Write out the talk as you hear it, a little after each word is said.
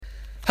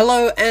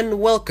Hello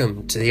and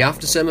welcome to the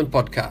After Sermon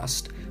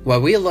Podcast, where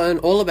we learn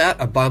all about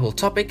a Bible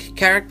topic,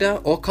 character,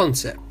 or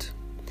concept.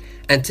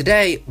 And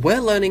today we're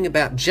learning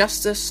about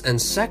justice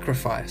and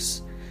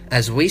sacrifice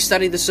as we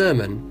study the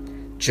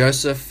sermon,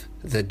 Joseph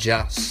the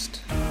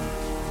Just.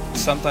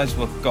 Sometimes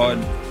what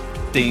God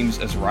deems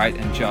as right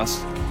and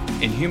just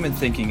in human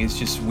thinking is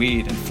just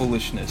weird and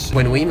foolishness.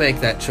 When we make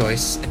that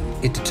choice,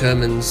 it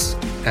determines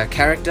our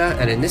character,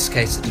 and in this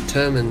case it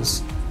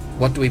determines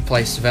what do we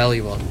place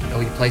value on. Are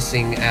we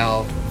placing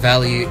our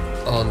value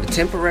on the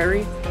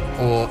temporary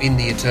or in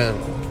the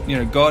eternal? You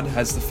know, God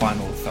has the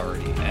final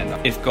authority,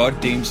 and if God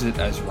deems it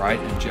as right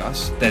and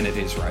just, then it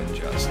is right and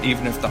just,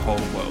 even if the whole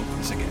world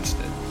is against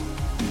it.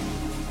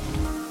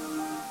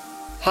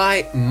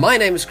 Hi, my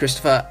name is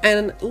Christopher,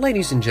 and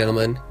ladies and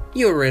gentlemen,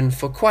 you are in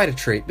for quite a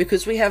treat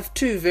because we have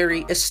two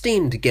very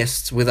esteemed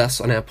guests with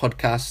us on our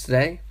podcast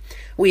today.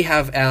 We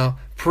have our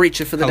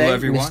preacher for the Hello day,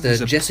 everyone.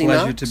 Mr. Jesse It's a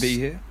pleasure Marks. to be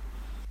here.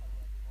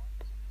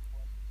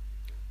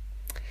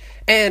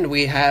 And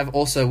we have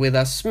also with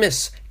us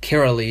Miss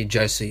Kiralee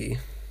Josie.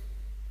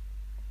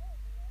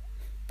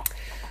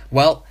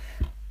 Well,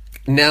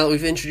 now that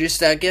we've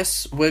introduced our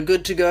guests, we're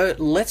good to go.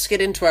 Let's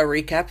get into our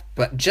recap,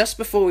 but just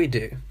before we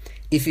do,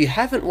 if you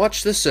haven't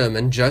watched the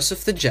sermon,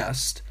 Joseph the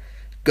Just,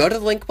 go to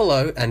the link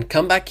below and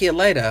come back here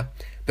later,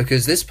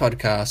 because this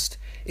podcast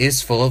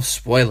is full of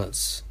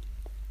spoilers.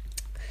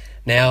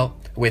 Now,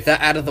 with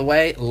that out of the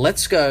way,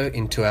 let's go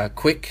into our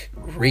quick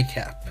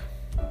recap.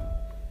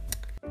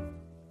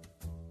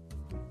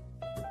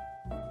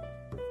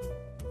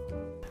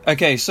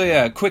 Okay,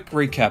 so quick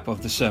recap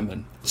of the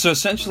sermon. So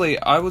essentially,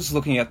 I was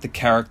looking at the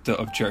character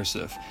of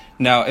Joseph.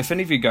 Now, if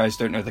any of you guys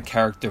don't know the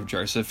character of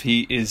Joseph,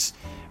 he is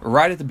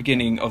right at the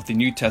beginning of the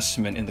New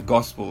Testament in the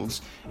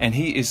Gospels, and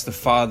he is the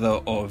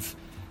father of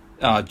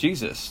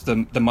Jesus,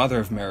 the mother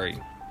of Mary.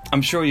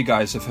 I'm sure you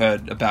guys have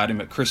heard about him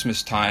at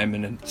Christmas time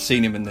and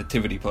seen him in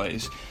nativity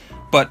plays,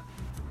 but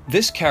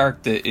this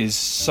character is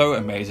so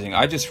amazing.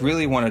 I just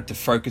really wanted to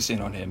focus in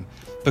on him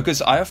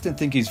because I often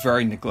think he's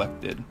very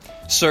neglected.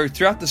 So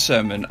throughout the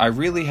sermon, I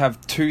really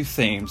have two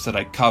themes that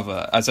I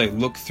cover as I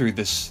look through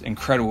this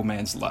incredible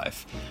man's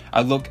life.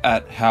 I look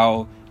at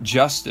how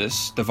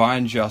justice,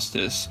 divine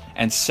justice,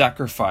 and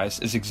sacrifice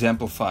is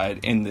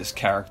exemplified in this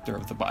character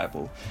of the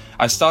Bible.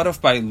 I start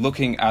off by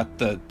looking at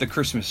the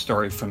Christmas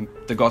story from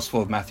the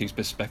Gospel of Matthew's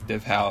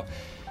perspective, how,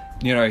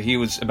 you know, he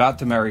was about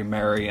to marry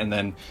Mary, and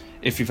then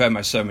if you've heard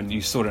my sermon, you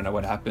sort of know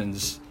what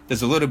happens.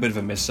 There's a little bit of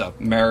a mess-up.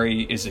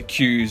 Mary is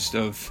accused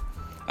of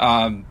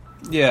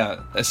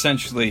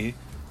essentially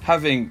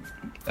having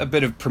a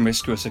bit of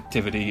promiscuous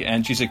activity,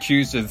 and she's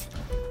accused of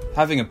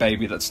having a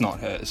baby that's not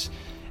hers.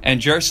 And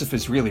Joseph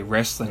is really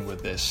wrestling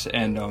with this,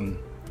 and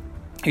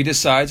he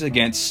decides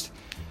against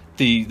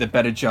the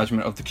better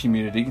judgment of the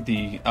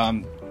community,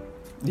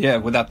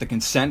 without the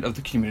consent of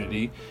the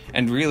community,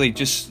 and really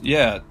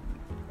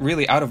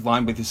really out of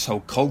line with this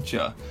whole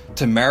culture,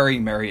 to marry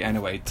Mary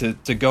anyway,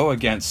 to go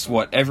against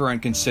what everyone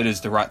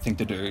considers the right thing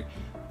to do,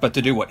 but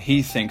to do what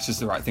he thinks is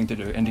the right thing to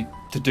do, and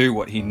to do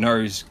what he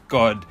knows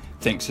God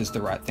thinks is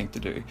the right thing to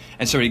do.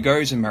 And so he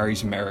goes and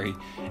marries Mary,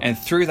 and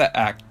through that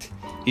act,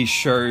 he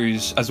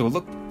shows, as we'll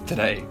look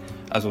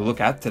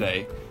at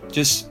today,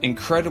 just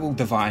incredible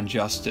divine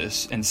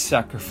justice and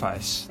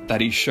sacrifice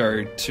that he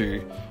showed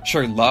to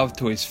show love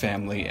to his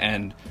family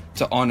and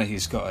to honor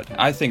his God.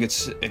 I think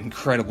it's an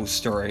incredible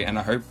story, and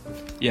I hope,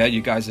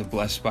 you guys are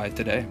blessed by it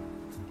today.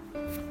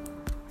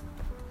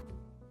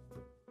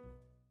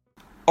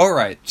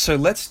 Alright, so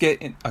let's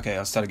get in... Okay,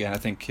 I'll start again. I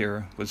think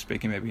Kira was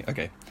speaking maybe.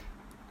 Okay.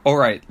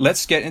 Alright,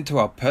 let's get into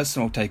our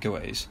personal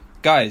takeaways.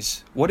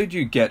 Guys, what did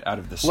you get out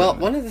of this sermon? Well,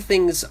 one of the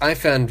things I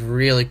found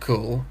really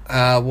cool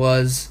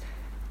was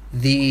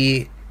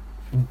the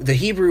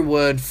Hebrew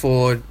word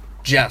for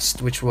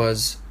just, which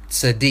was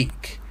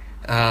tzaddik.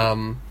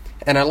 And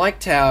I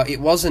liked how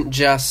it wasn't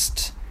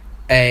just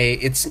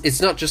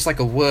it's not just like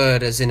a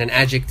word as in an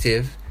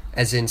adjective,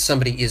 as in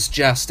somebody is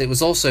just. It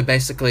was also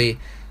basically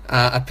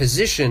a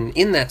position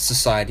in that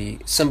society.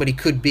 Somebody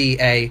could be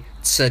a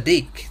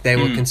tzaddik. They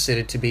were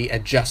considered to be a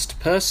just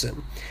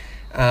person.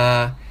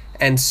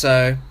 And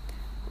so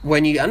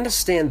when you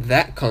understand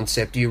that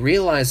concept, you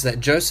realize that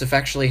Joseph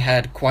actually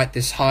had quite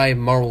this high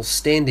moral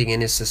standing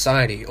in his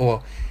society,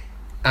 or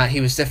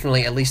he was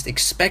definitely at least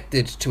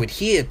expected to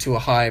adhere to a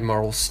high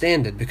moral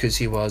standard because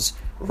he was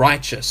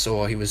righteous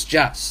or he was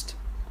just.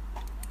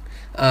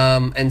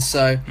 And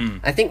so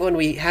I think when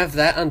we have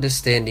that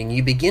understanding,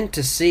 you begin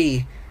to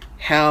see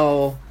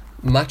how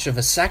much of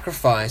a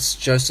sacrifice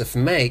Joseph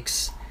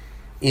makes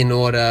in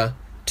order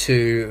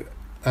to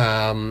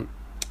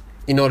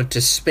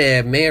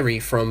spare Mary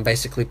from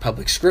basically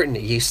public scrutiny.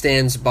 He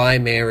stands by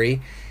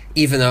Mary,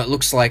 even though it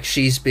looks like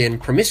she's been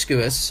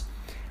promiscuous,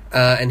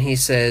 and he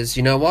says,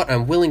 you know what,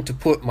 I'm willing to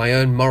put my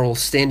own moral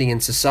standing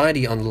in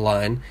society on the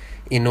line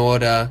in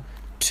order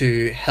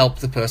to help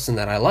the person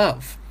that I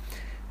love.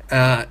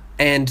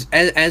 And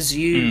as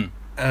you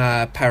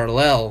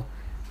parallel,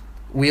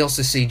 we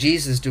also see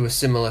Jesus do a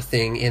similar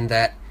thing in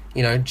that,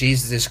 you know,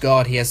 Jesus is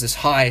God, he has this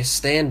high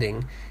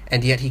standing,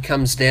 and yet he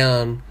comes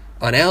down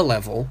on our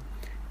level,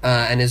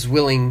 and is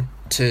willing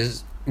to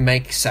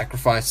make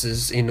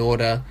sacrifices in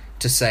order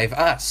to save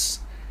us.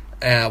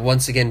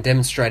 Once again,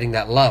 demonstrating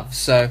that love.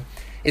 So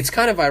it's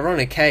kind of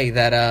ironic, hey,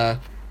 that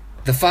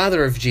the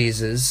father of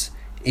Jesus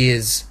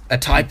is a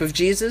type of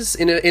Jesus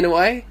in a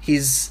way.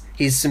 He's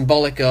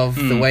symbolic of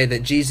the way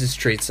that Jesus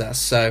treats us.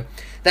 So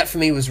that for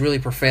me was really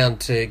profound,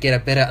 to get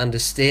a better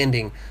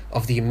understanding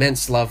of the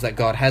immense love that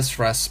God has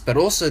for us, but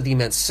also the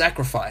immense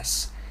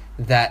sacrifice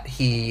that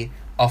he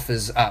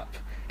offers up.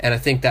 And I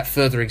think that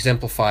further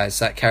exemplifies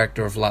that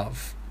character of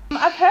love.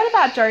 I've heard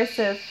about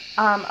Joseph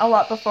a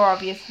lot before,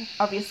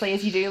 obviously,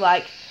 as you do,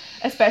 like,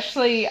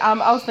 especially,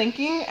 I was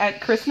thinking at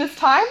Christmas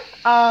time,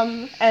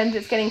 and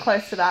it's getting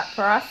close to that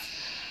for us.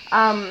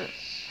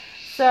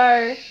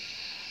 So,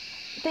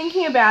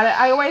 thinking about it,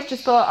 I always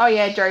just thought, oh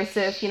yeah,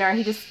 Joseph, he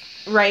just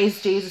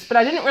raised Jesus, but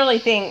I didn't really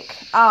think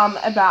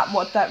about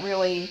what that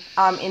really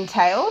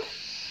entailed.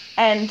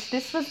 And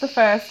this was the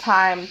first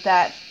time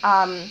that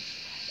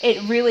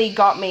it really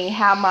got me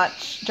how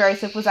much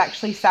Joseph was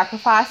actually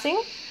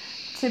sacrificing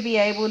to be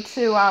able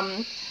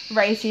to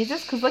raise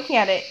Jesus. Because looking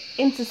at it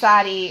in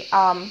society,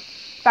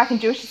 back in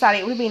Jewish society,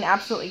 it would have been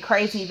absolutely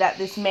crazy that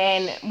this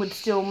man would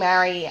still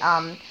marry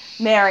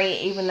Mary,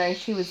 even though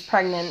she was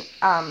pregnant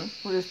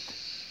with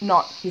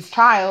not his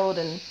child,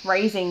 and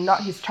raising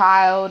not his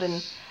child.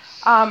 And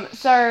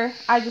so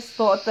I just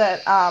thought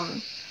that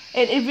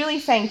it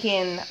really sank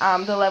in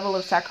the level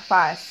of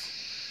sacrifice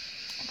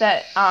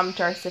that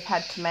Joseph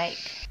had to make.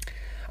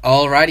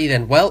 Alrighty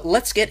then, well,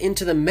 let's get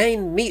into the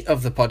main meat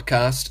of the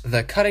podcast,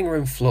 the cutting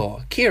room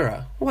floor.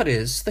 Kira, what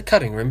is the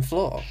cutting room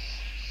floor?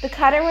 The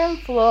cutting room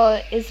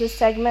floor is a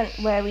segment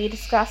where we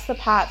discuss the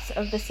parts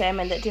of the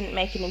sermon that didn't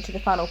make it into the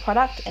final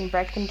product and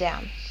break them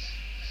down.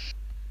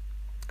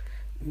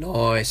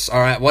 Nice.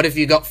 Alright, what have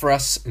you got for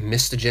us,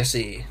 Mr.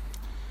 Jesse?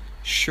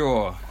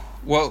 Sure.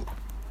 Well,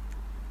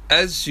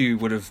 as you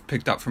would have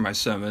picked up from my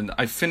sermon,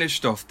 I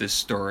finished off this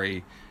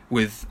story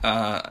with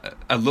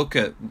a look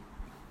at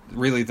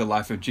really the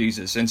life of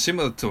Jesus. And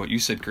similar to what you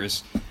said,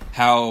 Chris,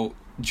 how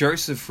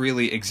Joseph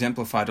really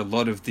exemplified a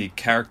lot of the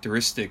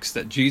characteristics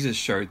that Jesus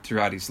showed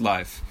throughout his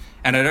life.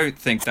 And I don't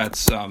think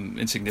that's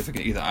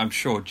insignificant either. I'm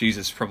sure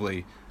Jesus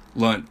probably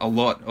learnt a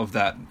lot of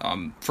that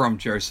from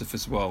Joseph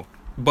as well.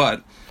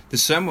 But the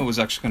sermon was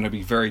actually going to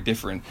be very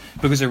different,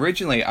 because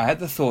originally I had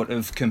the thought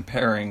of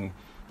comparing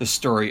the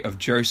story of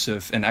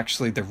Joseph and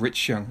actually the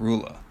rich young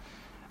ruler.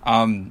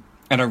 And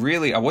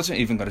I wasn't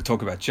even going to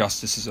talk about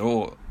justice at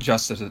all.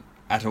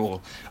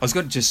 I was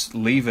going to just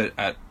leave it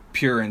at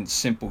pure and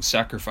simple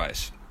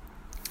sacrifice,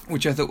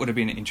 which I thought would have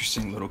been an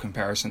interesting little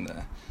comparison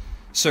there.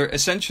 So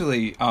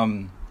essentially,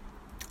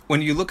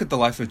 when you look at the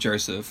life of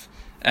Joseph,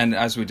 and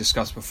as we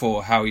discussed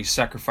before, how he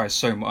sacrificed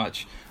so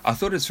much, I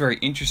thought it's very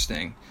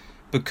interesting,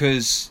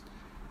 because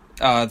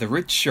the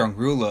rich young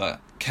ruler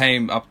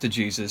came up to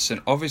Jesus,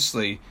 and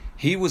obviously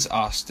he was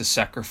asked to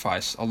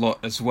sacrifice a lot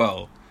as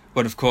well.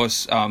 But of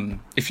course,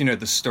 if you know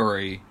the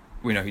story,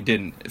 we know he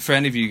didn't. For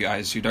any of you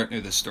guys who don't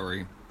know the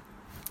story,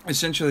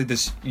 essentially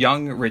this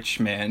young rich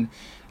man,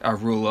 a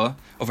ruler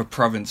of a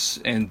province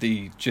in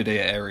the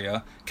Judea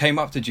area, came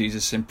up to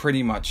Jesus and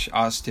pretty much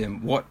asked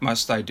him, "What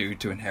must I do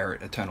to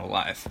inherit eternal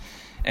life?"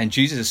 And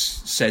Jesus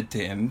said to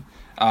him,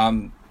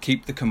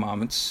 "Keep the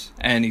commandments."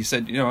 And he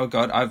said,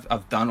 God,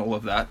 I've done all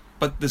of that,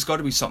 but there's got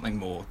to be something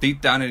more.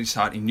 Deep down in his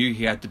heart, he knew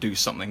he had to do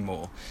something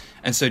more.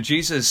 And so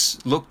Jesus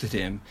looked at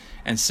him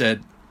and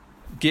said,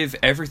 "Give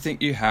everything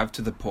you have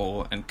to the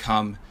poor and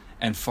come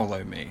and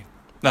follow me."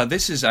 Now,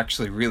 this is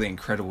actually really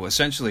incredible.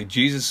 Essentially,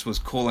 Jesus was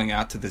calling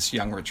out to this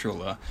young rich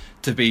ruler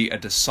to be a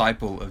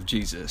disciple of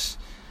Jesus.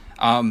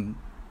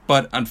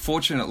 But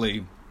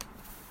unfortunately,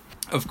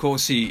 of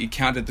course, he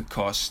counted the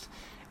cost,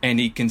 and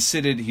he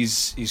considered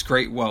his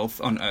great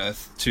wealth on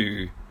earth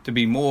to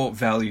be more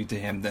value to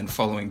him than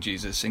following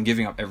Jesus and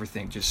giving up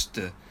everything just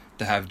to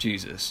have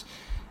Jesus.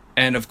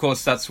 And of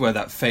course, that's where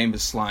that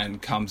famous line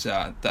comes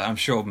out that I'm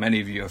sure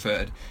many of you have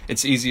heard.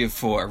 It's easier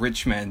for a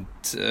rich man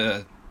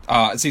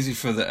it's easier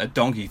for a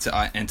donkey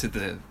to enter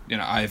the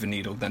eye of a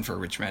needle than for a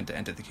rich man to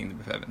enter the kingdom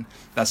of heaven.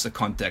 That's the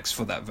context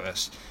for that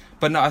verse.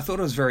 But no, I thought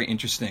it was very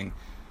interesting,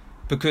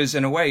 because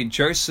in a way,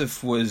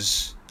 Joseph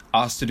was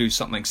asked to do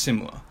something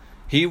similar.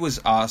 He was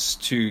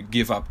asked to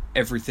give up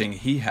everything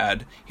he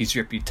had, his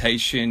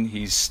reputation,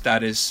 his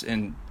status,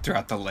 and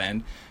throughout the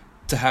land,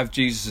 to have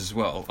Jesus as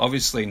well.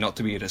 Obviously not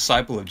to be a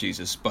disciple of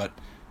Jesus, but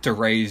to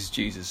raise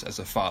Jesus as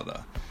a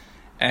father.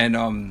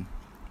 And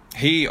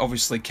he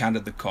obviously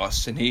counted the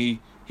costs, and he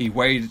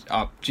weighed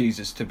up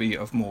Jesus to be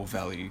of more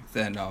value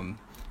than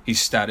his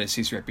status,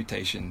 his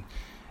reputation.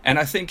 And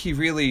I think he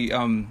really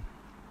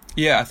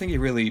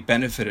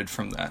benefited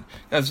from that.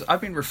 As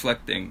I've been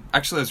reflecting,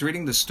 actually I was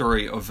reading the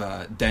story of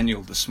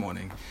Daniel this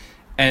morning,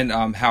 and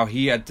how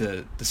he had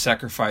to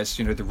sacrifice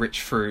the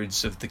rich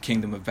foods of the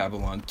kingdom of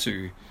Babylon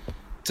to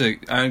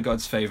earn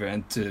God's favor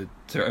and to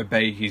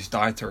obey his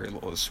dietary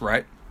laws,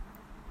 right?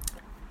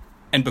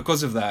 And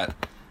because of that,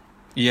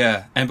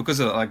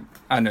 like,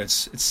 I know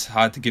it's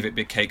hard to give it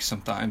big cake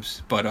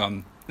sometimes, but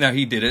no,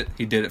 he did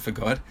it for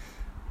God.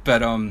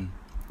 But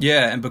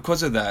Yeah, and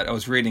because of that, I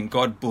was reading,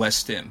 God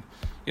blessed him.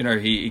 You know,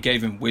 he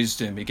gave him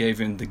wisdom, he gave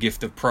him the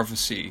gift of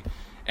prophecy.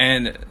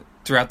 And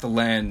throughout the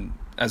land,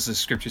 as the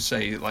scriptures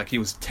say, like he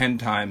was 10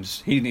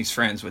 times, he and his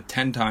friends were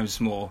 10 times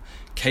more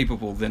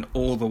capable than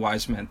all the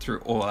wise men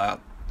through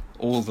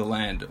all the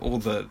land, all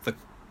the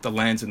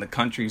lands and the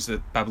countries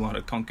that Babylon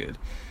had conquered.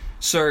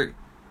 So,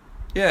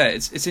 yeah,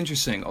 it's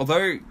interesting.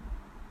 Although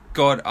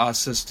God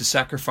asks us to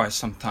sacrifice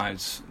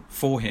sometimes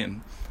for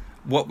him,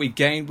 what we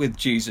gain with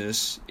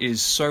Jesus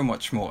is so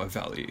much more of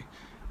value.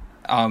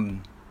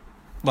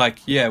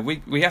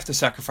 We have to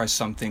sacrifice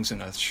some things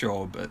on earth,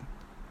 sure, but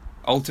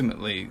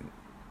ultimately,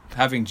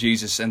 having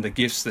Jesus and the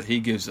gifts that he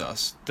gives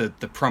us, the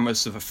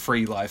promise of a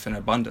free life and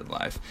abundant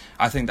life,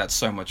 I think that's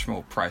so much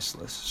more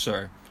priceless.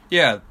 So,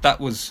 yeah, that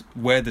was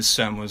where this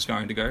sermon was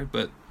going to go.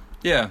 But,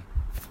 yeah.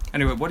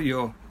 Anyway, what are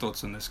your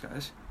thoughts on this,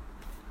 guys?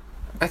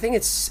 I think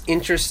it's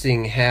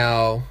interesting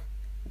how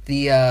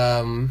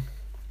the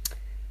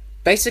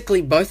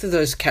basically both of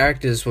those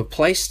characters were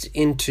placed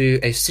into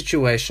a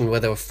situation where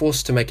they were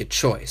forced to make a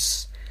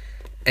choice,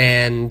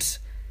 and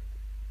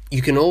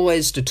you can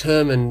always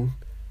determine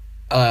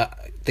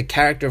the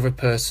character of a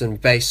person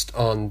based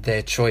on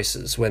their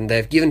choices. When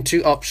they've given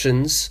two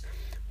options,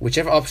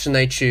 whichever option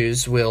they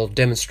choose will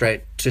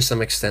demonstrate to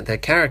some extent their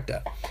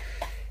character.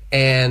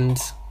 And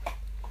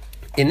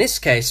in this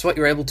case, what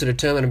you're able to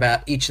determine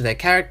about each of their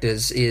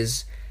characters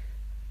is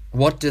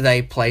what do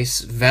they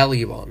place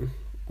value on?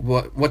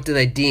 What do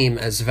they deem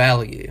as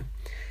value?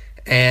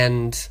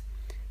 And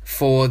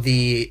for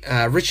the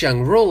rich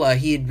young ruler,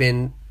 he'd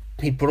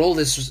put all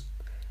this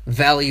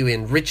value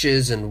in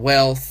riches and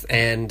wealth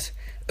and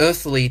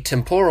earthly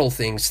temporal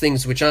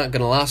things which aren't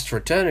going to last for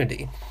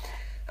eternity.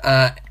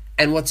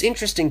 And what's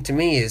interesting to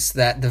me is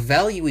that the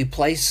value we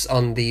place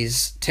on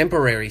these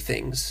temporary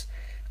things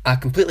are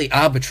completely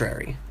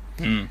arbitrary.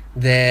 We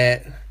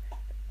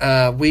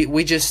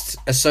just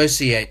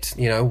associate,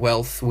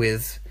 wealth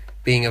with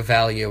being of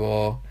value,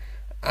 or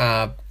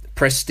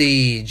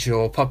prestige,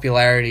 or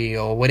popularity,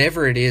 or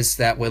whatever it is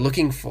that we're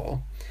looking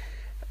for.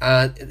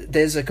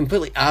 There's a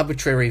completely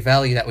arbitrary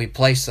value that we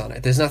place on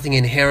it. There's nothing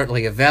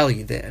inherently of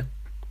value there.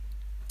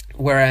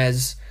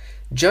 Whereas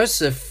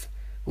Joseph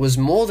was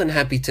more than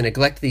happy to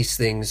neglect these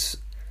things,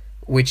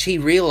 which he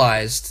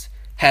realized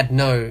had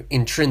no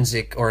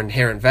intrinsic or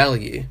inherent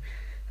value.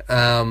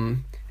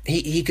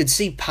 He could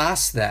see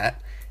past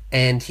that,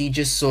 and he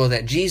just saw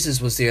that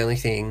Jesus was the only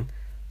thing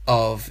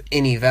of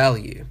any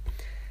value.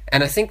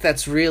 And I think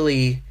that's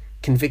really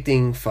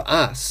convicting for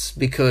us,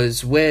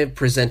 because we're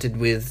presented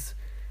with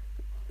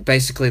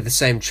basically the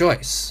same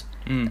choice.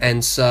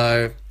 And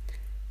so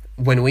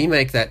when we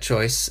make that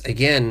choice,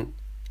 again,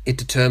 it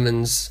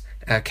determines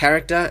our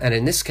character, and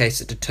in this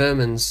case, it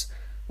determines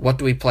what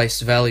do we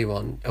place value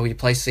on. Are we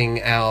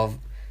placing our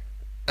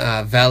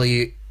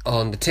value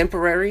on the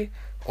temporary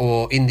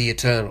or in the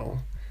eternal?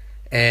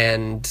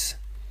 And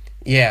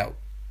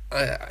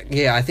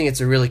I think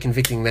it's a really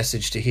convicting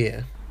message to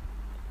hear.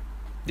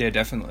 Yeah,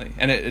 definitely.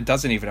 And it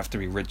doesn't even have to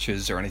be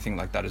riches or anything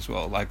like that as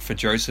well. Like for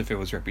Joseph, it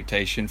was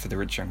reputation. For the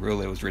rich young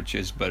ruler, it was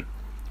riches. But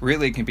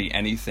really, it can be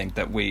anything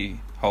that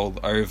we hold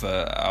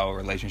over our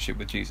relationship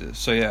with Jesus.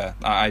 So yeah,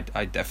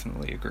 I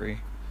definitely agree.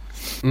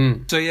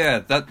 So yeah,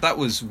 that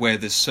was where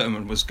this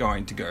sermon was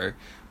going to go.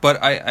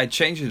 But I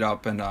changed it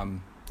up,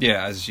 and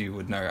as you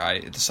would know, I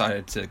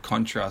decided to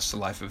contrast the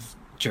life of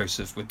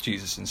Joseph with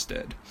Jesus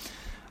instead.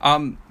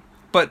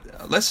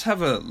 But let's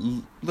have a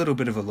little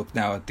bit of a look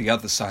now at the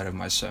other side of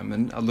my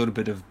sermon, a little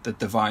bit of the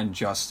divine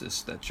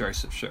justice that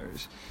Joseph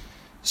shows.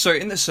 So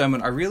in the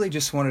sermon, I really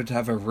just wanted to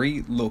have a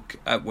re-look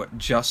at what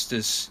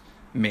justice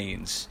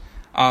means.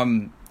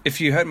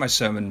 If you heard my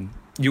sermon,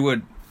 you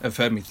would have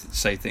heard me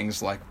say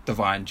things like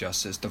divine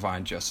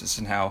justice,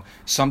 and how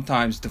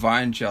sometimes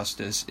divine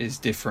justice is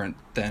different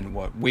than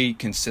what we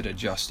consider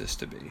justice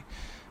to be.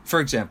 For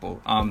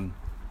example,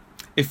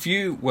 if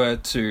you were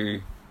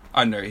to,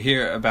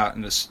 hear about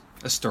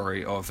a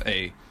story of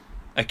a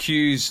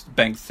accused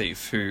bank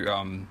thief who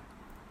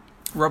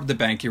robbed the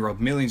bank, he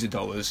robbed millions of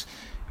dollars,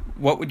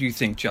 what would you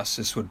think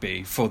justice would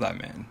be for that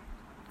man?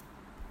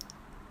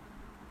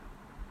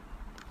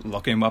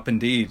 Lock him up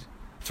indeed.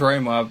 Throw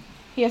him up.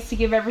 He has to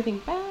give everything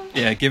back.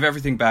 Yeah, give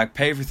everything back,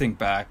 pay everything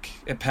back,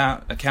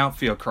 account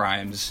for your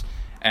crimes,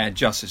 and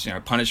justice,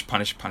 punish.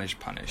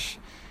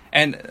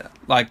 And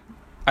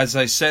as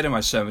I said in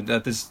my sermon,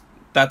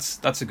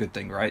 that's a good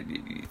thing, right?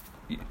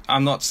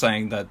 I'm not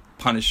saying that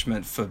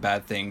punishment for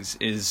bad things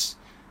is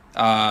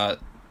bad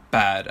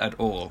at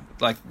all.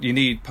 Like, you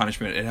need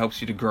punishment. It helps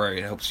you to grow.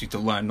 It helps you to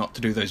learn not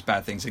to do those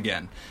bad things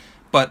again.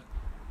 But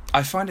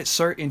I find it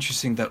so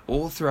interesting that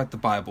all throughout the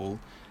Bible,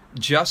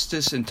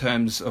 justice in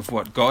terms of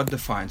what God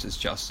defines as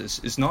justice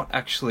is not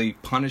actually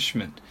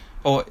punishment.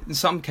 Or in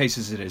some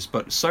cases it is,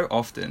 but so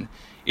often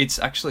it's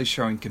actually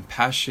showing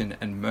compassion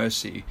and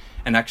mercy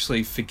and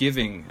actually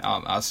forgiving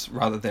us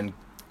rather than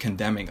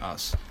condemning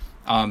us.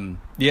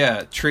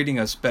 Treating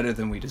us better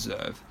than we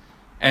deserve.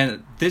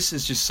 And this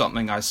is just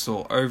something I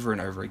saw over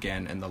and over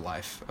again in the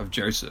life of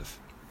Joseph.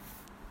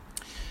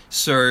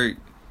 So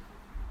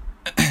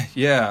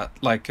Yeah,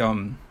 like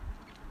and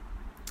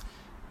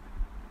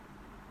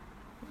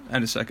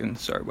a second,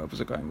 sorry, where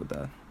was I going with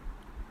that?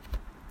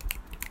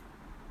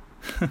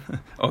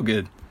 Oh,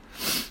 good.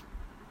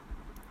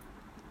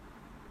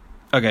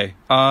 Okay,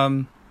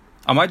 I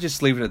might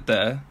just leave it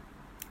there.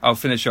 I'll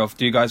finish off.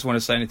 Do you guys want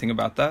to say anything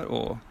about that,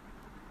 or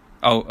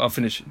I'll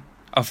finish.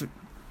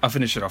 I'll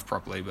finish it off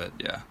properly, but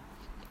yeah.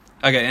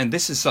 Okay, and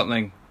this is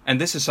something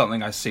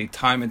I see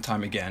time and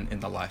time again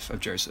in the life of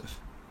Joseph.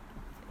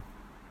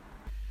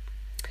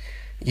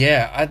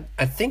 Yeah,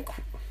 I think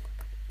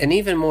an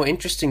even more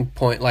interesting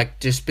point, like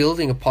just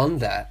building upon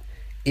that,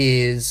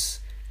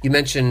 is you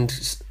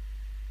mentioned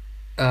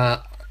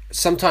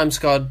sometimes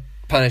God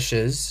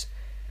punishes,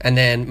 and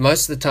then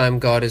most of the time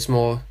God is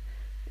more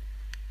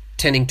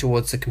tending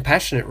towards the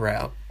compassionate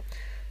route.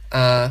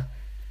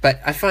 But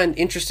I find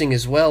interesting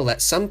as well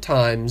that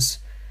sometimes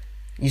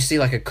you see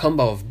like a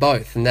combo of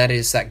both, and that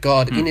is that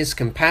God, in his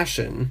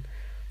compassion,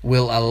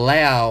 will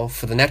allow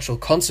for the natural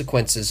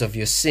consequences of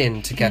your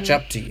sin to catch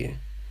up to you.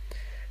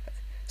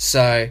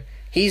 So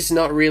he's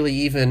not really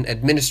even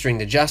administering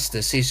the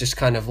justice, he's just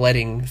kind of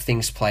letting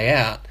things play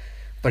out,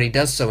 but he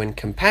does so in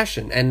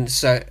compassion. And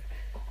so,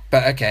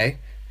 but okay,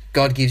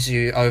 God gives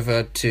you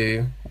over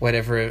to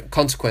whatever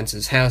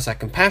consequences. How is that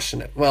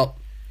compassionate? Well,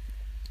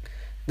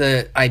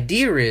 the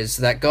idea is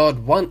that God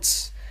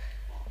wants,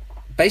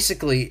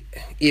 basically,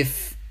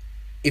 if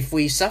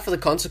we suffer the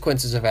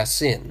consequences of our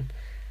sin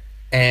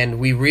and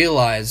we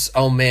realize,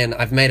 oh man,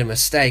 I've made a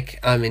mistake,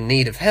 I'm in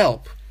need of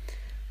help,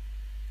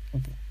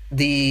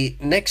 the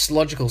next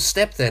logical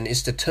step then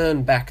is to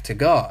turn back to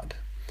God.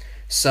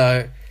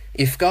 So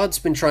if God's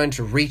been trying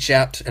to reach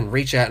out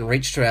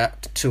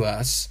to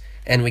us,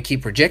 and we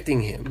keep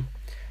rejecting him,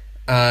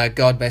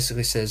 God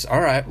basically says,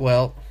 all right,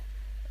 well,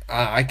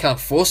 I can't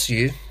force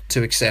you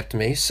to accept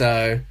me,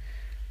 so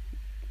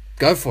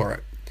go for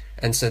it.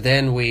 And so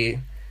then we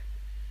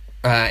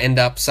end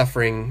up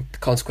suffering the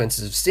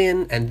consequences of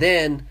sin, and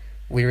then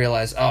we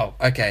realize, oh,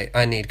 okay,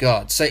 I need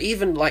God. So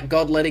even like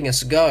God letting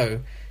us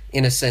go,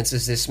 in a sense,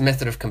 is this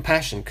method of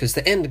compassion, because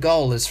the end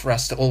goal is for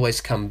us to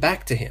always come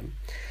back to him.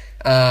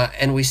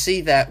 And we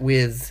see that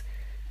with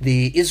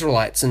the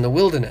Israelites in the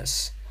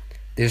wilderness.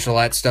 The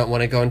Israelites don't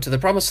want to go into the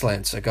promised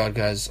land, so God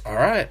goes, all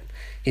right,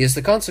 here's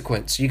the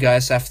consequence. You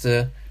guys have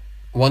to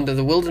wander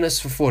the wilderness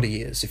for 40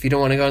 years if you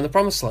don't want to go in the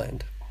promised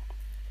land.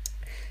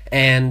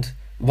 And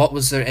what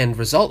was the end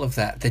result of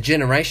that? The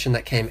generation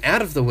that came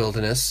out of the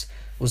wilderness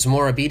was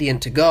more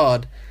obedient to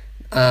God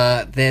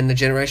than the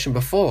generation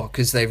before,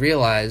 because they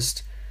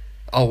realized,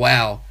 oh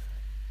wow,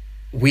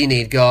 we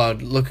need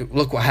God.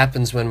 Look what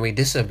happens when we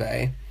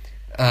disobey.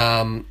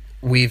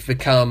 We've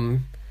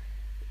become,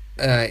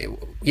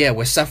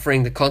 we're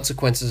suffering the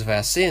consequences of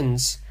our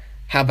sins.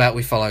 How about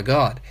we follow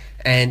God?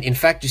 And in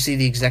fact, you see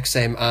the exact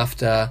same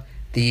after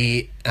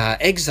the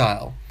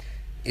exile.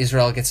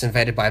 Israel gets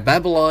invaded by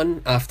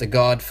Babylon after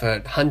God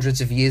for hundreds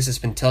of years has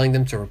been telling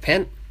them to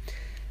repent.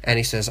 And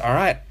he says, all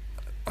right,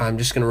 I'm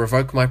just going to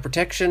revoke my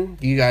protection.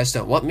 You guys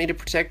don't want me to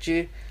protect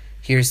you.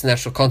 Here's the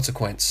natural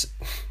consequence.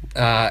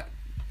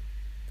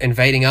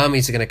 Invading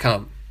armies are going to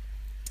come.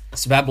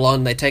 So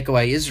Babylon, they take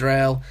away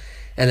Israel.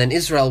 And then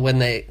Israel, when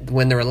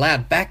they're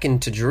allowed back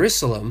into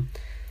Jerusalem,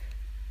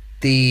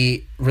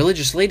 the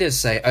religious leaders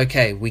say,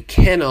 okay, we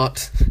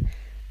cannot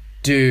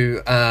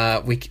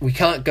we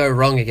can't go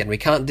wrong again. We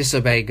can't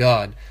disobey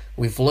God.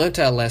 We've learnt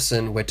our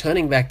lesson. We're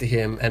turning back to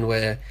him, and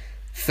we're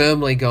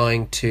firmly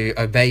going to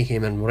obey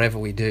him in whatever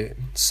we do.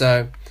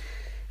 So,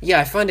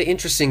 yeah, I find it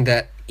interesting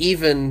that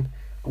even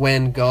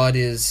when God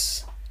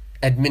is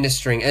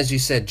administering, as you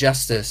said,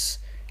 justice,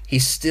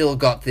 he's still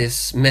got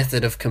this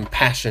method of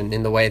compassion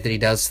in the way that he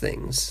does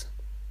things.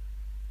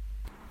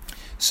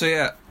 So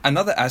yeah,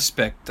 another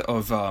aspect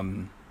of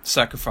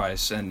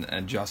sacrifice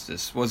and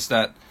justice was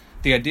that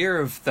the idea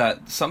of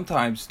that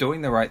sometimes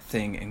doing the right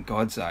thing in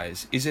God's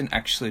eyes isn't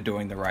actually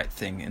doing the right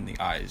thing in the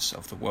eyes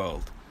of the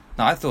world.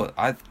 Now,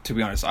 to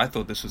be honest, I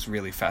thought this was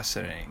really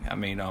fascinating. I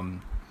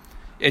mean,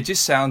 it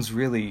just sounds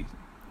really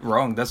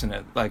wrong, doesn't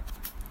it? Like,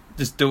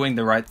 just doing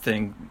the right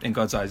thing in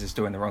God's eyes is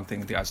doing the wrong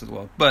thing in the eyes of the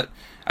world. But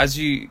as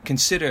you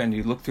consider and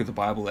you look through the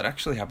Bible, it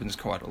actually happens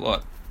quite a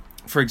lot.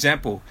 For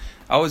example,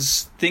 I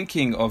was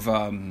thinking of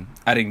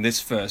adding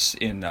this verse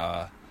in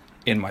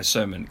my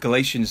sermon,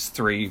 Galatians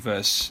 3,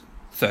 verse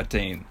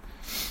 13.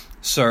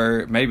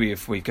 So maybe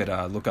if we could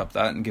look up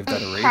that and give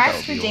that a read.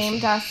 Christ that would be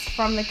redeemed awesome. us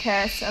from the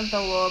curse of the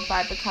law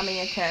by becoming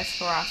a curse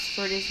for us,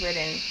 for it is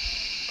written,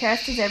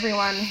 cursed is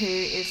everyone who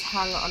is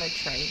hung on a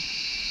tree.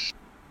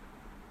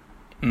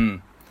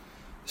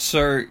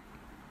 So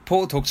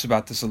Paul talks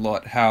about this a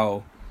lot,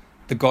 how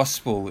the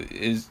gospel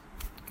is,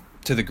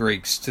 to the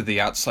Greeks, to the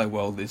outside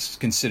world, is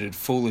considered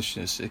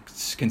foolishness,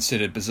 it's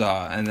considered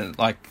bizarre. And then,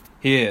 like,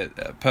 here,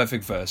 a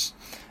perfect verse.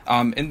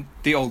 In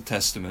the Old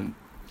Testament,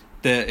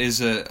 there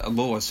is a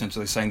law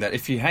essentially saying that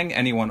if you hang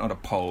anyone on a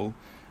pole,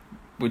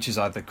 which is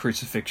either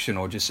crucifixion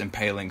or just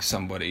impaling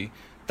somebody,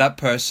 that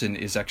person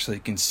is actually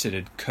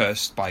considered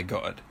cursed by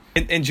God.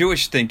 In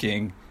Jewish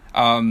thinking,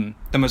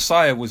 The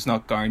Messiah was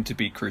not going to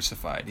be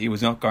crucified. He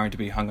was not going to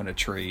be hung on a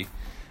tree.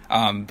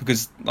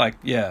 Because, like,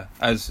 yeah,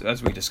 as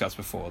we discussed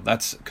before,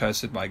 that's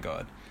cursed by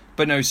God.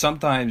 But no,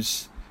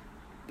 sometimes,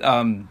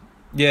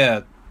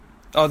 yeah.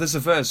 Oh, there's a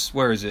verse.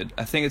 Where is it?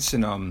 I think it's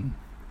in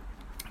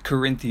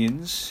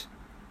Corinthians.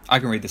 I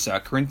can read this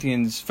out. 1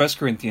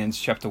 Corinthians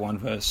chapter 1,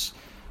 verse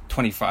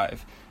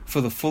 25.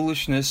 For the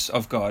foolishness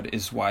of God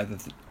is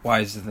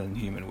wiser than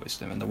human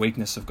wisdom, and the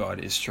weakness of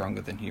God is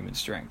stronger than human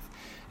strength.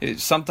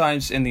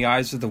 Sometimes in the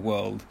eyes of the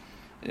world,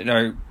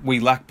 we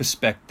lack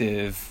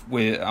perspective.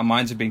 Our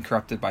minds are being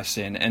corrupted by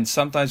sin, and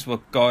sometimes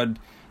what God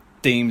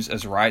deems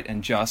as right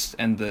and just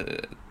and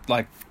the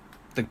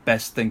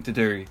best thing to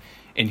do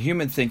in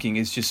human thinking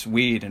is just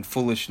weird and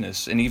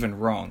foolishness and even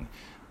wrong.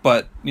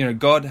 But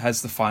God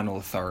has the final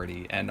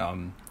authority,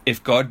 and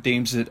if God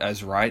deems it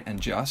as right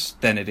and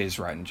just, then it is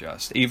right and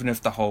just, even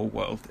if the whole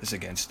world is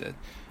against it.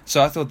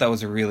 So I thought that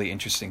was a really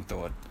interesting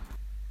thought.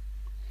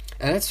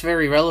 And that's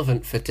very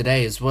relevant for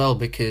today as well,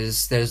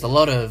 because there's a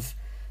lot of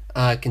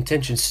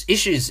contentious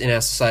issues in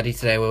our society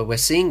today where we're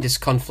seeing this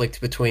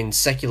conflict between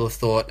secular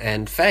thought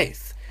and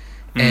faith.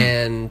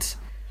 And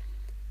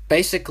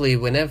basically,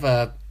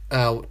 whenever,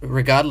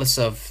 regardless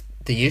of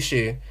the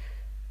issue,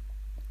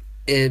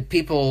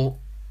 people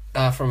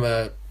from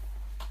a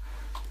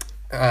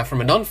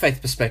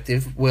non-faith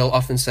perspective will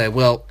often say,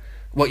 well,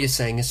 what you're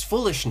saying is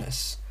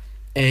foolishness.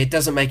 It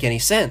doesn't make any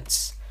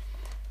sense.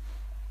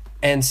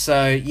 And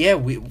so, yeah,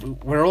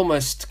 we're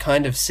almost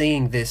kind of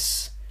seeing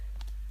this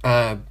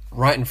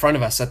right in front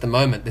of us at the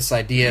moment, this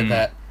idea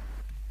that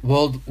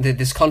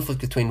this conflict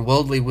between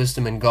worldly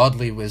wisdom and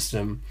godly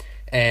wisdom,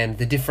 and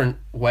the different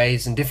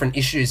ways and different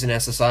issues in our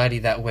society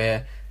that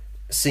we're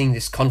seeing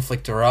this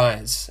conflict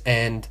arise.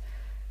 And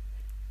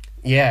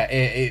yeah,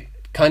 it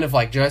kind of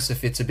like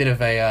Joseph, it's a bit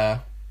of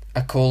a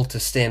call to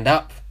stand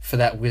up for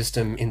that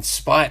wisdom in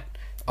spite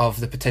of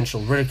the potential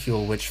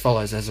ridicule which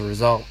follows as a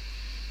result.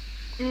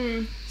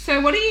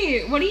 So what are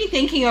you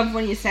thinking of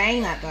when you're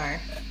saying that, though?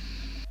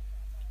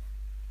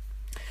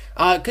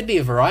 It could be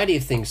a variety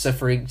of things. So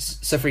for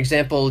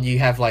example, you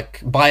have like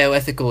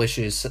bioethical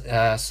issues.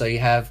 So you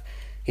have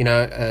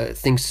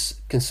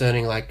things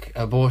concerning like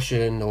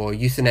abortion or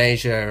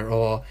euthanasia,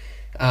 or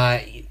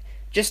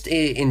just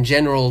in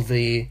general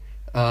the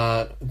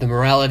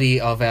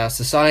morality of our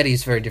society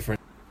is very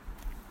different.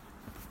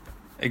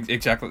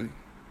 Exactly.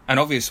 An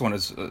obvious one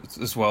is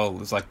as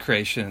well is like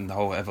creation, the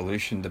whole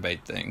evolution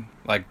debate thing.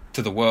 Like,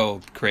 to the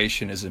world,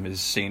 creationism is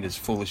seen as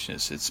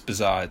foolishness. It's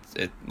bizarre.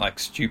 It's like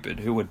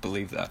stupid. Who would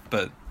believe that?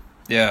 But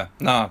yeah,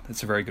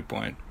 it's a very good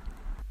point.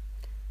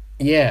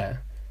 Yeah.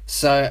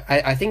 So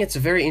I think it's a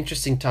very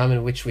interesting time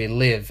in which we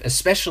live,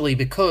 especially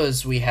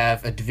because we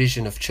have a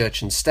division of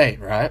church and state,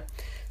 right?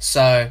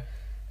 So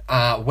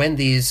when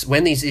these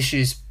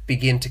issues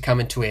begin to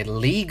come into a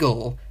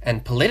legal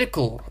and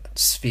political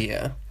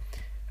sphere,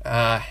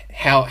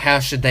 how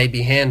should they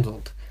be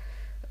handled?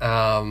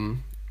 That's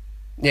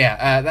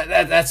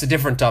a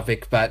different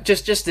topic, but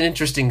just an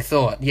interesting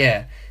thought.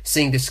 Yeah,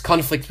 seeing this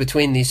conflict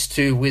between these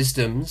two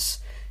wisdoms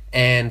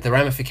and the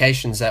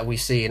ramifications that we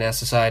see in our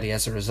society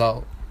as a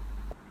result.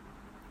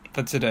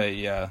 But today,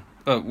 yeah,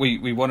 but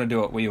we want to do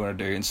what we want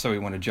to do, and so we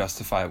want to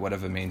justify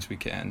whatever means we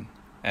can.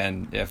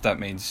 And if that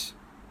means,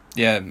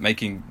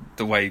 making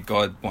the way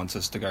God wants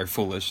us to go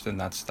foolish, then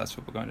that's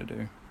what we're going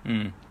to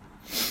do.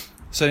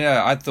 So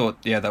yeah, I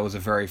thought that was a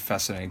very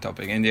fascinating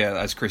topic, and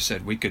as Chris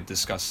said, we could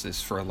discuss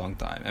this for a long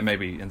time, and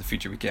maybe in the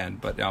future we can.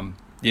 But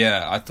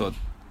I thought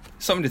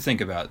something to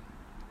think about.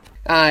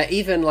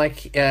 Even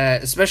like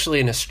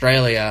especially in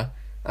Australia,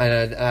 I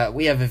know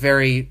we have a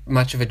very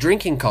much of a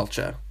drinking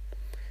culture.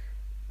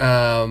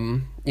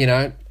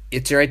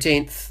 It's your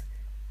 18th.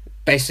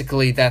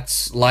 Basically,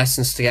 that's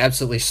licensed to get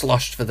absolutely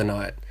sloshed for the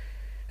night.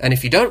 And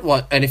if you don't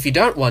want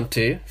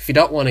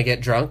to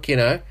get drunk,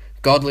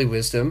 godly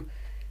wisdom,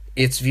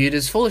 it's viewed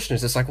as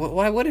foolishness. It's like, well,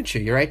 why wouldn't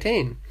you? You're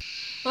 18.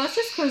 Well, it's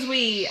just because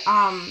we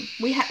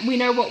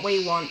know what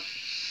we want,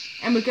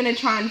 and we're going to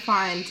try and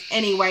find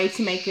any way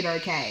to make it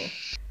okay.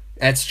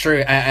 That's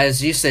true.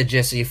 As you said,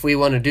 Jesse, if we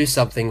want to do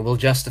something, we'll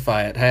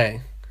justify it,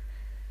 hey?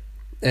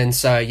 And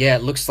so,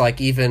 it looks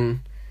like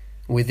even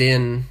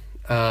within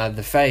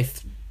the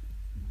faith,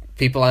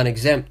 people aren't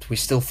exempt. We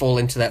still fall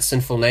into that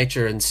sinful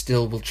nature and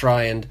still will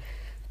try and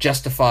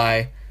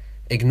justify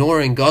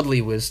ignoring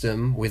godly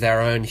wisdom with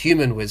our own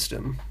human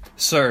wisdom.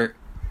 So,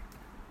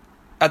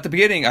 at the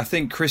beginning, I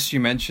think, Chris, you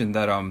mentioned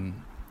that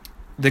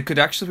there could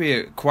actually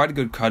be quite a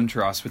good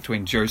contrast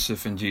between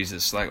Joseph and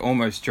Jesus. Like,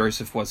 almost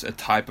Joseph was a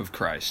type of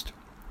Christ.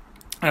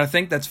 And I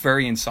think that's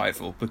very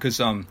insightful, because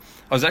I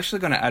was actually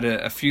going to add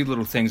a few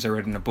little things I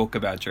read in a book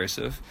about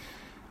Joseph.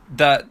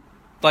 That,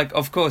 like,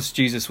 of course,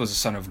 Jesus was a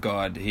son of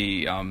God.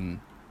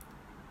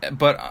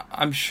 But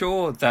I'm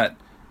sure that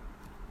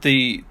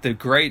the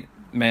great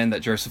man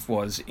that Joseph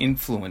was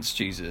influenced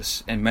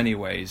Jesus in many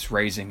ways,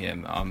 raising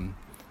him.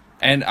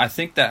 And I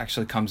think that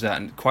actually comes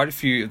out in quite a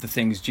few of the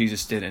things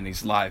Jesus did in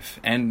his life,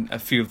 and a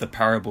few of the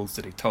parables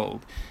that he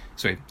told.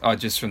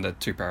 Just from the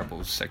two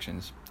parables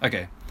sections.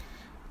 Okay.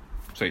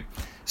 Sweet.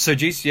 So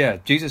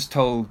Jesus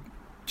told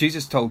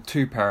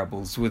two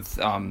parables with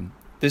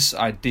this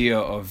idea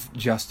of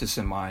justice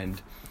in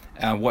mind,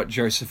 what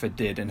Joseph had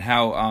did, and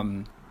how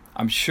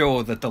I'm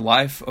sure that the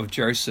life of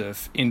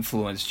Joseph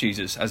influenced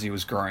Jesus as he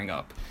was growing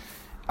up.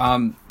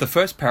 The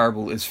first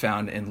parable is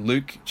found in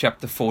Luke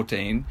chapter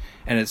 14,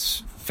 and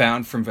it's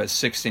found from verse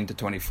 16 to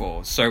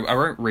 24. So I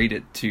won't read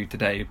it to you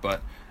today,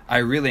 but I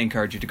really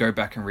encourage you to go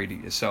back and read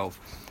it yourself.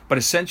 But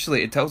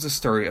essentially, it tells the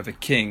story of a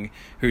king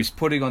who's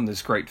putting on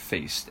this great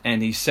feast,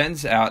 and he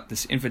sends out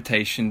this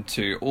invitation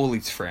to all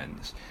his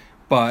friends.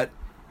 But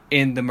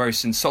in the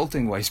most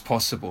insulting ways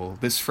possible,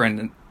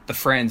 the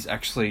friends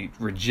actually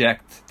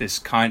reject this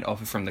kind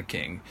offer from the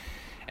king.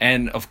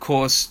 And of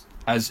course,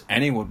 as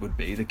anyone would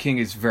be, the king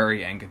is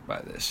very angered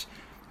by this.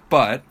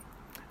 But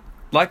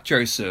like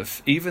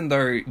Joseph, even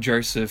though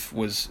Joseph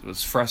was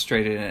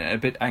frustrated and a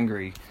bit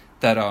angry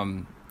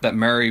that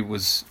Mary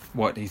was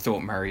what he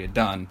thought Mary had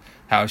done,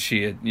 how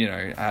she had,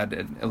 had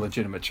an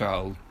illegitimate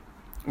child,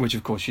 which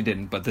of course she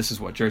didn't, but this is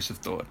what Joseph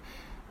thought.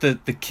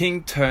 The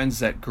king turns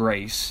that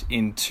grace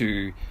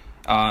into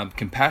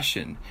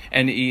compassion,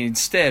 and he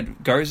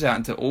instead goes out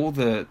into all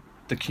the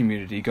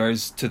community,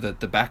 goes to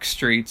the back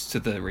streets, to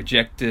the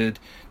rejected,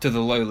 to the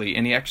lowly,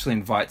 and he actually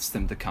invites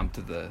them to come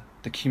to the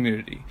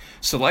community.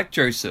 So like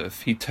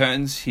Joseph, he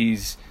turns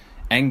his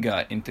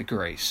anger into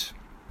grace.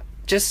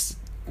 Just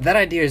that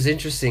idea is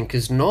interesting,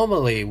 because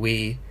normally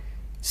we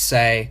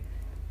say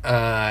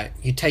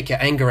you take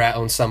your anger out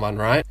on someone,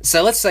 right?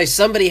 So let's say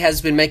somebody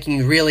has been making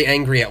you really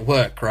angry at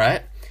work,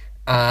 right?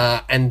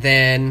 And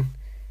then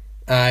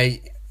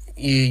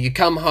you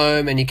come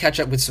home and you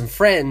catch up with some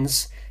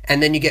friends,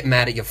 and then you get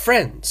mad at your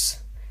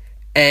friends.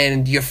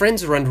 And your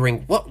friends are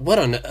wondering, what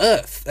on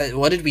earth?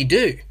 What did we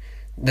do?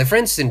 The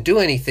friends didn't do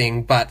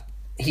anything, but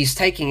he's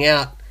taking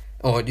out,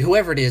 or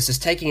whoever it is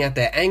taking out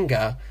their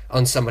anger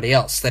on somebody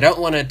else. They don't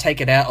want to take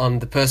it out on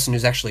the person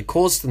who's actually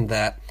caused them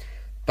that,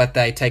 but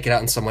they take it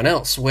out on someone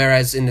else.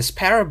 Whereas in this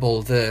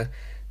parable, the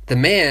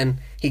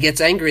man, he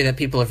gets angry that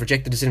people have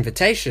rejected his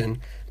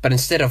invitation, but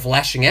instead of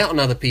lashing out on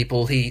other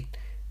people, he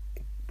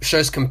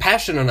shows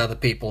compassion on other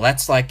people.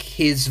 That's like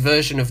his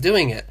version of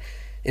doing it.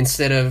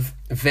 Instead of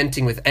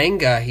venting with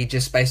anger, he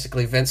just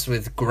basically vents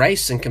with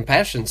grace and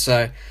compassion.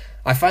 So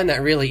I find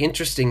that really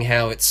interesting,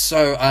 how it's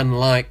so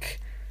unlike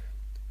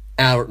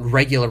our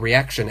regular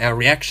reaction. Our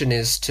reaction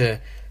is to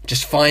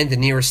just find the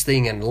nearest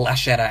thing and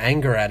lash out our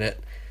anger at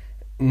it,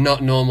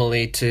 not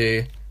normally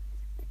to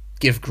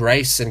give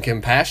grace and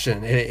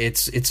compassion.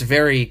 It's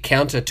very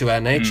counter to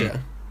our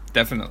nature.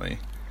 Definitely.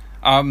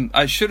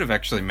 I should have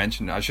actually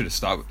mentioned, I should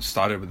have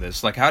started with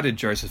this. Like, how did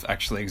Joseph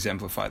actually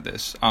exemplify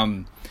this?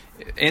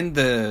 In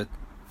the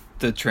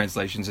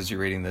translations as you're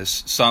reading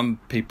this, some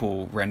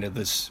people render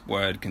this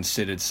word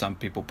considered, some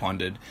people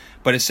pondered.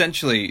 But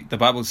essentially, the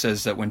Bible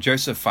says that when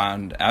Joseph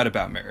found out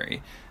about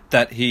Mary,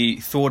 that he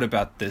thought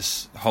about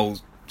this whole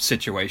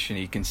situation,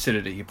 he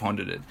considered it, he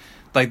pondered it.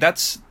 Like,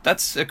 that's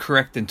a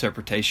correct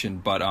interpretation,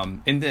 but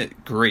in the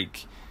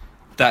Greek,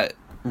 that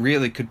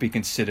really could be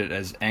considered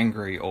as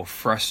angry or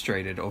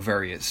frustrated or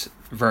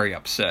very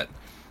upset.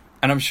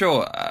 And I'm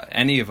sure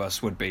any of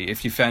us would be,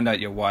 if you found out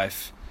your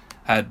wife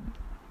had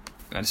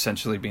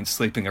essentially been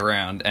sleeping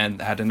around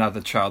and had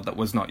another child that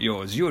was not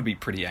yours, you would be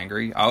pretty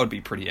angry. I would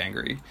be pretty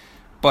angry.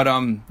 But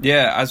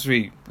as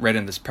we read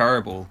in this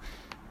parable,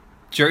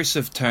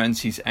 Joseph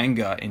turns his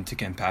anger into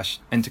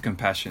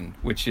compassion,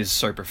 which is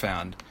so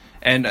profound.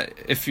 And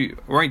if you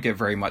won't get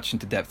very much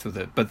into depth with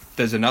it, but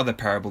there's another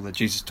parable that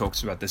Jesus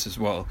talks about this as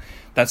well.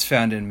 That's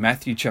found in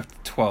Matthew chapter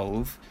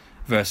 12,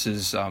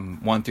 verses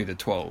 1 through to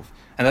 12.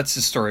 And that's the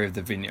story of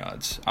the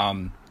vineyards.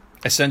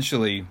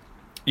 Essentially,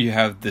 you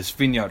have this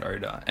vineyard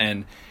owner,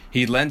 and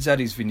he lends out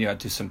his vineyard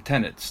to some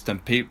tenants,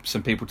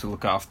 some people to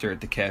look after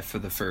it, to care for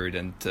the food,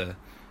 and to,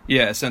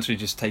 essentially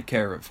just take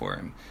care of it for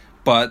him.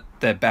 But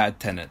they're bad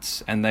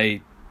tenants, and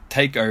they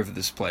take over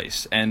this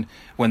place. And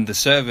when the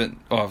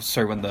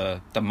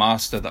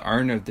master, the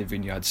owner of the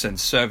vineyard,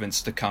 sends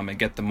servants to come and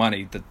get the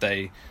money that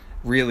they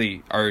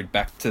really owed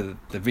back to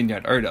the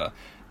vineyard owner,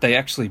 they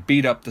actually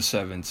beat up the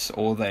servants,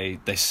 or they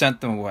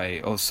sent them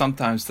away, or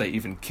sometimes they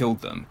even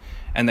killed them,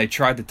 and they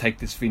tried to take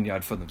this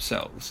vineyard for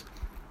themselves.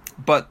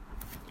 But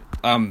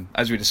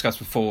as we discussed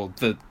before,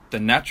 the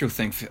natural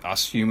thing for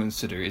us humans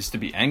to do is to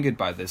be angered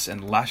by this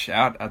and lash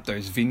out at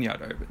those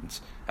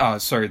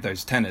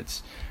those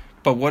tenants.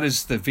 But what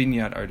does the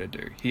vineyard owner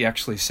do? He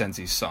actually sends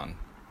his son,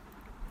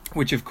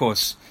 which of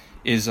course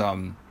is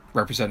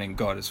representing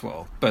God as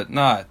well. But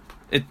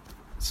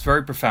it's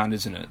very profound,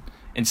 isn't it?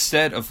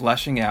 Instead of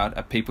lashing out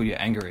at people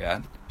you're angry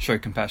at, show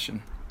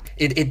compassion.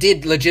 It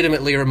did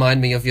legitimately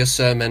remind me of your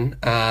sermon,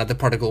 The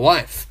Prodigal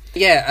Wife.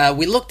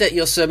 We looked at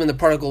your sermon, The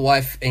Prodigal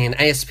Wife, in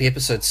ASP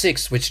episode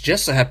 6, which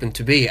just so happened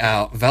to be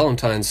our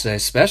Valentine's Day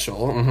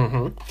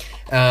special.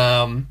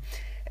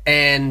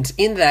 And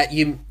in that,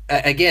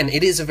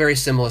 it is a very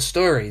similar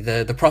story.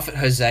 The prophet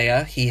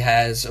Hosea, he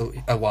has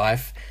a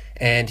wife,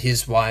 and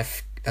his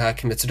wife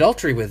commits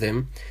adultery with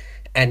him,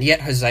 and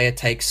yet Hosea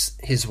takes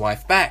his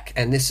wife back.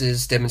 And this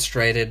is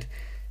demonstrated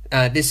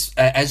this,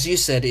 as you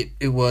said,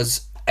 it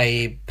was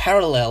a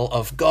parallel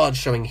of God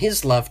showing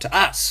his love to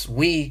us.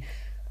 We,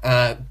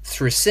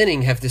 through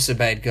sinning, have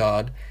disobeyed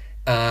God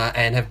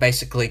and have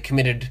basically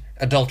committed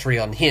adultery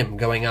on him,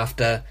 going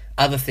after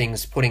other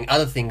things, putting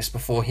other things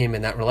before him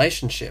in that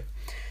relationship.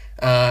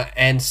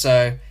 And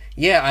so,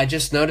 yeah, I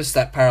just noticed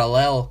that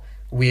parallel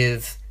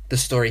with the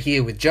story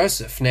here with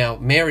Joseph. Now,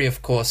 Mary,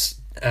 of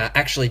course,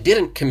 actually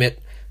didn't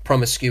commit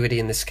promiscuity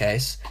in this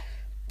case,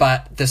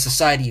 but the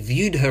society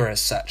viewed her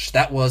as such.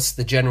 That was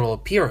the general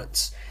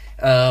appearance.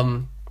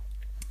 And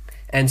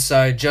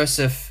so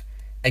Joseph,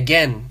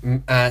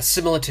 again,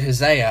 similar to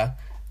Hosea,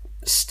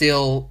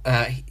 still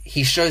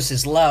he shows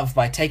his love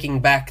by taking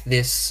back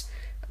this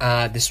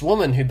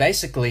woman who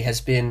basically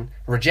has been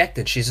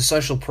rejected. She's a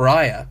social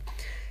pariah.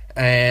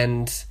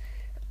 And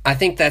I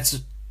think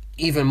that's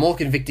even more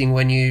convicting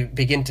when you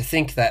begin to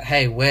think that,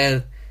 hey,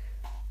 we're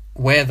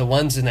the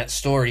ones in that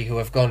story who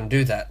have gone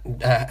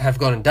and have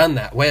gone and done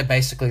that. We're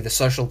basically the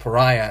social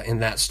pariah in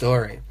that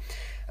story.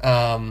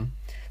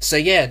 So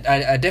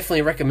yeah, I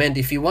definitely recommend,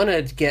 if you want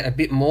to get a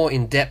bit more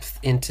in depth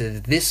into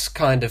this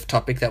kind of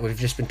topic that we've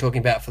just been talking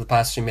about for the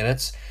past few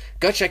minutes,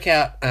 go check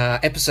out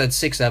episode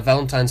 6, our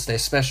Valentine's Day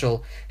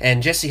special.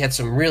 And Jesse had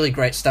some really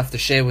great stuff to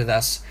share with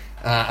us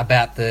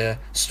about the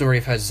story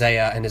of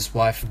Hosea and his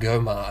wife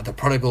Gomer, the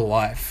prodigal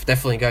wife.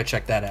 Definitely go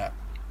check that out.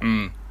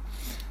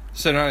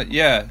 So no,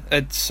 yeah,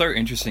 it's so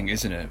interesting,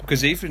 isn't it?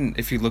 Because even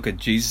if you look at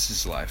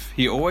Jesus' life,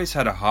 he always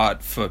had a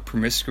heart for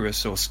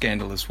promiscuous or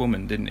scandalous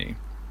women, didn't he?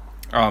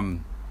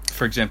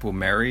 For example,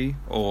 Mary,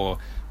 or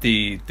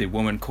the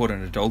woman caught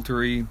in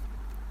adultery.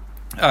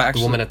 The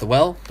woman at the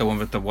well? The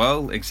woman at the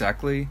well,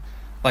 exactly.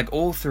 Like,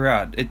 all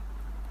throughout,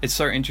 it's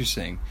so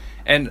interesting.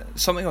 And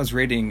something I was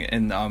reading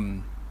in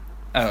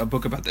a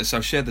book about this,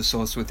 I'll share the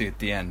source with you at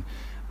the end,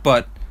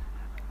 but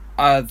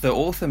the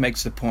author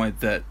makes the point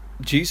that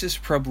Jesus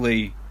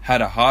probably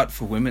had a heart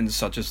for women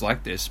such as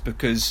like this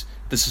because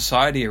the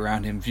society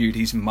around him viewed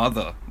his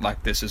mother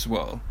like this as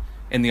well.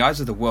 In the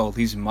eyes of the world,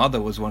 his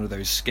mother was one of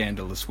those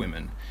scandalous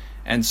women.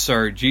 And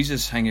so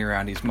Jesus hanging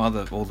around his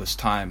mother all this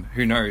time,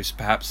 who knows,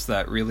 perhaps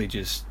that really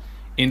just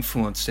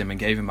influenced him and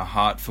gave him a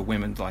heart for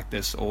women like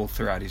this all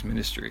throughout his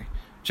ministry,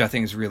 which I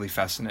think is really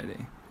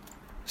fascinating.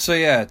 So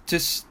yeah,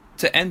 just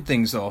to end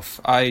things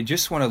off, I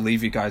just want to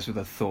leave you guys with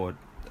a thought.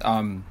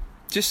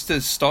 Just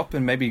to stop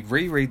and maybe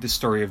reread the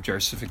story of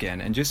Joseph again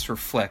and just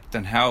reflect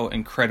on how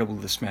incredible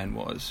this man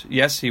was.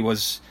 Yes, he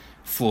was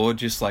flawed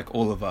just like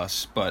all of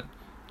us, but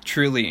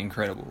truly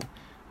incredible.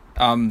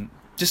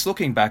 Just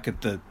looking back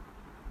at the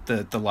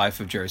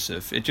life of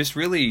Joseph, it just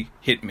really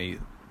hit me.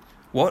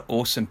 What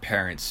awesome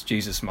parents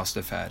Jesus must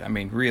have had. I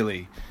mean,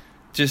 really,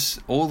 just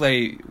all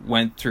they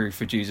went through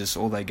for Jesus,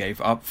 all they gave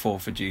up for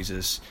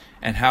Jesus,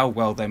 and how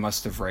well they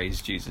must have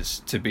raised Jesus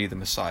to be the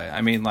Messiah.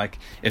 I mean, like,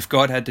 if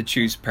God had to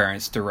choose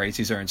parents to raise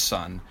his own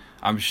son,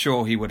 I'm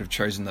sure he would have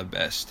chosen the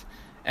best.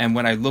 And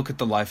when I look at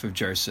the life of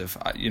Joseph,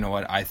 you know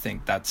what, I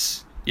think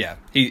that's, yeah,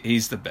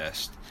 he's the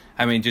best.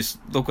 I mean, just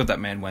look what that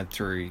man went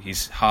through.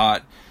 His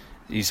heart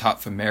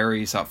for Mary,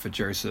 his heart for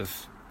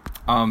Joseph.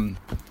 Yeah,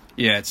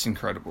 it's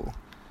incredible.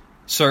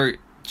 So,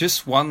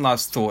 just one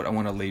last thought I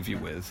want to leave you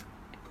with.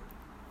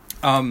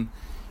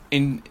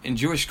 In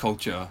Jewish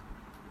culture,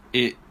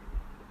 it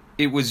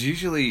was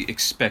usually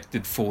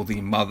expected for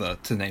the mother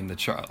to name the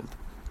child.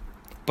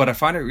 But I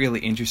find it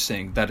really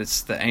interesting that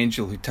it's the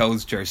angel who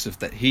tells Joseph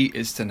that he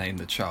is to name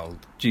the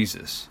child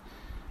Jesus.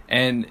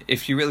 And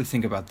if you really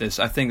think about this,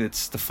 I think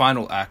it's the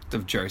final act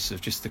of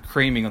Joseph, just the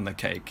creaming on the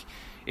cake.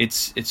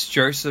 It's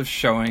Joseph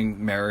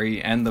showing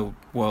Mary and the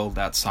world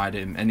outside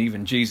him, and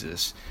even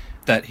Jesus,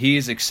 that he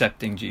is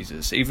accepting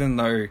Jesus, even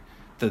though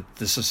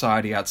the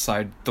society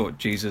outside thought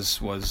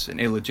Jesus was an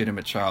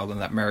illegitimate child and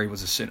that Mary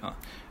was a sinner.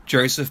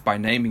 Joseph, by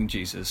naming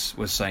Jesus,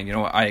 was saying, you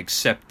know what, I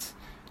accept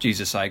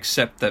Jesus, I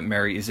accept that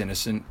Mary is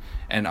innocent,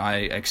 and I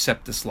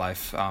accept this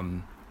life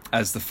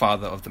as the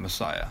father of the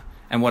Messiah.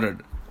 And what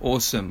an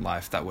awesome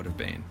life that would have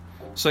been.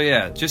 So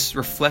yeah, just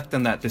reflect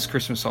on that this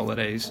Christmas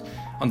holidays,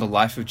 on the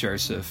life of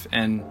Joseph,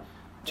 and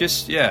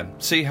just, yeah,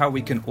 see how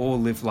we can all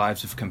live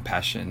lives of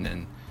compassion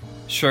and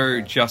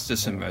show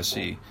justice and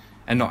mercy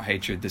and not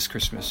hatred this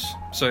Christmas.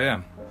 So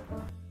yeah.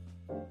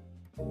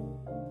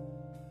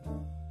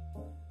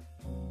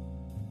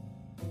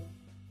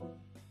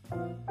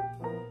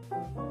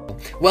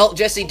 Well,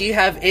 Jesse, do you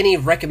have any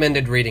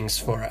recommended readings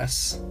for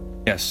us?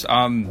 Yes.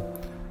 The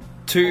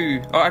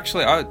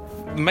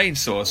main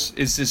source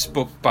is this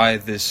book by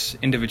this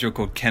individual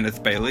called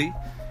Kenneth Bailey.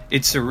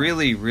 It's a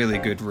really, really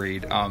good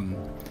read.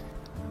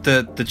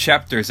 The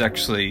chapter is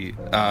actually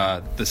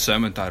the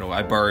sermon title.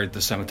 I borrowed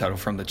the sermon title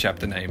from the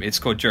chapter name. It's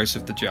called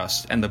Joseph the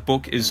Just, and the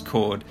book is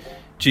called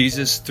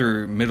Jesus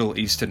Through Middle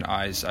Eastern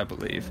Eyes, I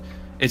believe.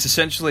 It's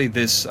essentially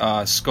this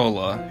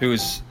scholar who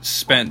has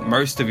spent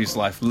most of his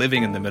life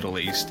living in the Middle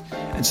East.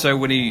 And so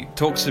when he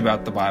talks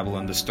about the Bible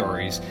and the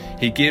stories,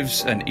 he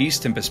gives an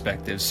Eastern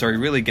perspective, so he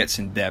really gets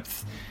in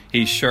depth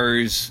he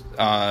shows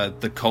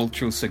the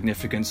cultural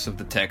significance of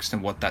the text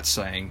and what that's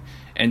saying,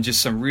 and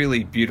just some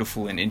really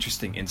beautiful and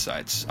interesting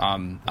insights.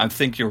 I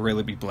think you'll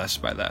really be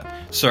blessed by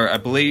that. So I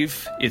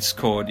believe it's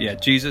called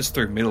Jesus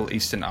Through Middle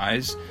Eastern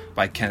Eyes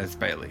by Kenneth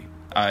Bailey.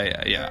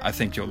 I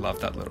think you'll love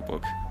that little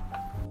book.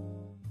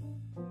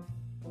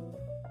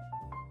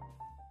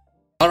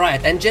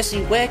 Alright, and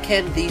Jesse, where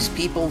can these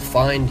people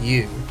find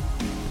you?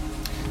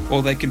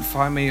 Well, they can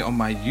find me on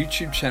my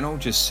YouTube channel,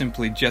 just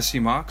simply Jesse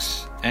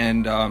Marks.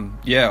 And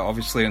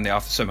obviously on the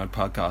After Sermon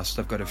podcast,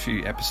 I've got a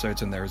few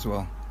episodes in there as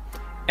well.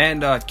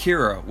 And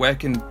Kira, where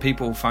can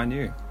people find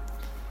you?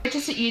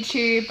 Just at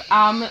YouTube.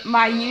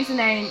 My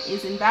username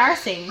is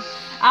embarrassing.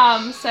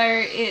 So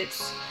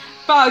it's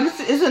Bugs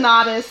is an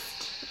artist,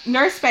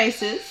 no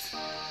spaces.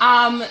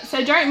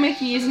 So don't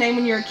make a username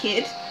when you're a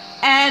kid.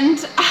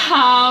 And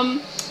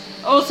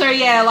also,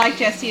 like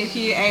Jesse, a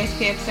few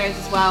ASP episodes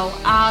as well.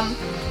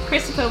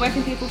 Christopher, where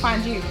can people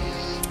find you?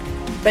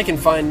 They can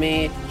find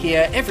me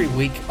here every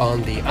week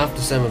on the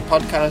After Sermon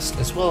podcast,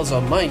 as well as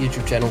on my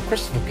YouTube channel,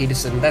 Christopher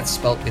Peterson. That's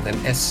spelt with an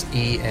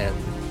S-E-N.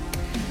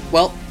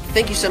 Well,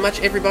 thank you so much,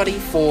 everybody,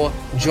 for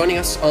joining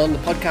us on the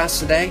podcast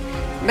today.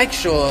 Make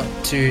sure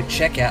to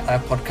check out our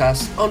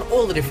podcast on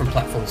all the different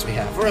platforms we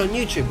have. We're on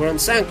YouTube, we're on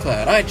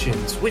SoundCloud,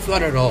 iTunes, we've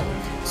got it all.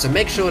 So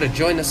make sure to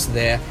join us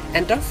there,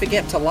 and don't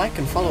forget to like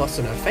and follow us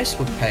on our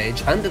Facebook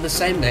page under the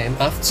same name,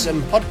 After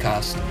Sermon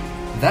Podcast.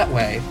 That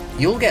way,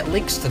 you'll get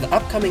links to the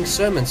upcoming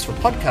sermons for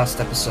podcast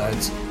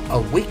episodes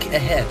a week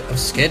ahead of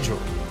schedule.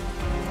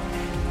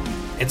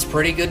 It's a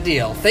pretty good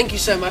deal. Thank you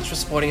so much for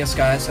supporting us,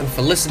 guys, and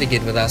for listening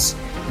in with us.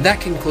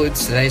 That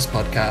concludes today's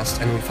podcast,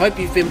 and we hope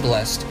you've been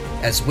blessed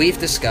as we've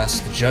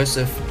discussed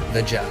Joseph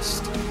the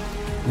Just.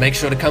 Make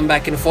sure to come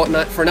back in a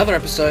fortnight for another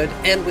episode,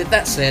 and with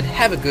that said,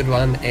 have a good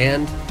one,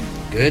 and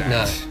good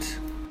night.